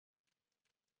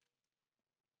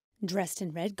Dressed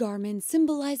in red garments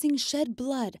symbolizing shed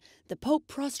blood, the Pope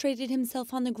prostrated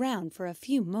himself on the ground for a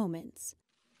few moments.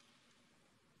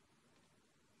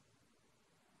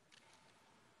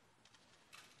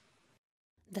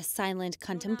 The silent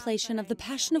contemplation of the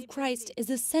Passion of Christ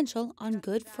is essential on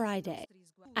Good Friday.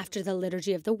 After the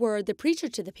Liturgy of the Word, the preacher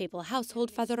to the papal household,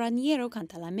 Father Raniero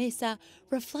Cantalamessa,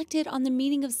 reflected on the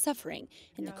meaning of suffering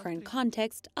in the current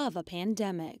context of a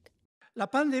pandemic. La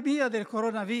pandemia del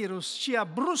coronavirus ci ha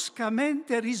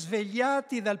bruscamente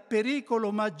risvegliati dal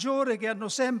pericolo maggiore che hanno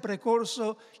sempre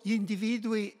corso gli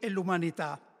individui e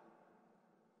l'umanità,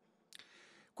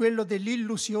 quello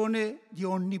dell'illusione di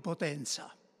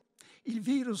onnipotenza. Il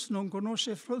virus non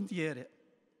conosce frontiere.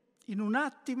 In un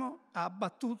attimo ha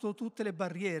abbattuto tutte le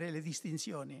barriere e le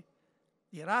distinzioni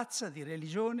di razza, di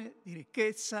religione, di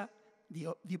ricchezza,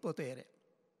 di potere.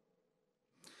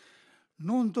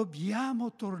 Non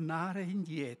dobbiamo tornare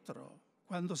indietro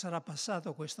quando sarà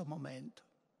passato questo momento.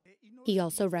 He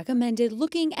also recommended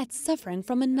looking at suffering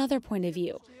from another point of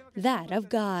view, that of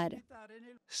God.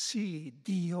 Sì,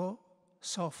 Dio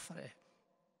soffre,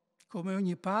 come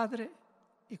ogni padre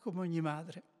e come ogni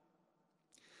madre.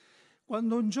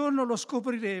 Quando un giorno lo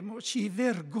scopriremo, ci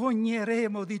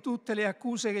vergogneremo di tutte le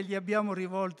accuse che gli abbiamo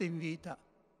rivolte in vita.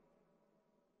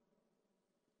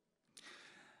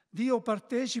 Dio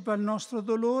partecipa al nostro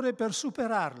dolore per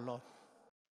superarlo.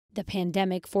 The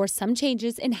pandemic forced some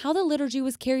changes in how the liturgy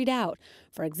was carried out.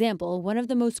 For example, one of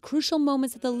the most crucial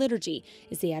moments of the liturgy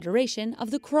is the adoration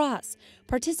of the cross.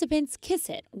 Participants kiss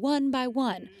it one by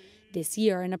one. This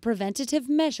year, in a preventative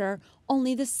measure,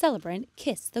 only the celebrant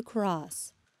kissed the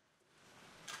cross.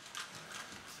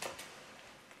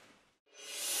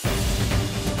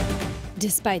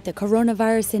 Despite the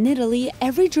coronavirus in Italy,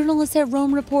 every journalist at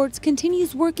Rome Reports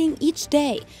continues working each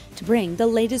day to bring the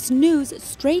latest news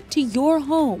straight to your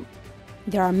home.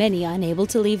 There are many unable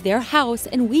to leave their house,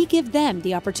 and we give them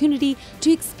the opportunity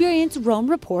to experience Rome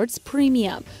Reports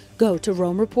Premium. Go to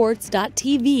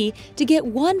romereports.tv to get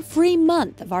one free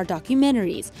month of our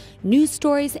documentaries, news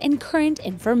stories, and current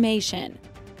information.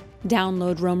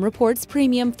 Download Rome Reports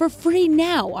Premium for free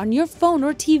now on your phone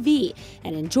or TV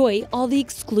and enjoy all the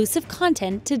exclusive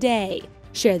content today.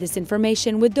 Share this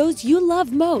information with those you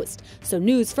love most so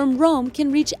news from Rome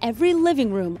can reach every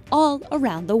living room all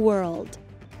around the world.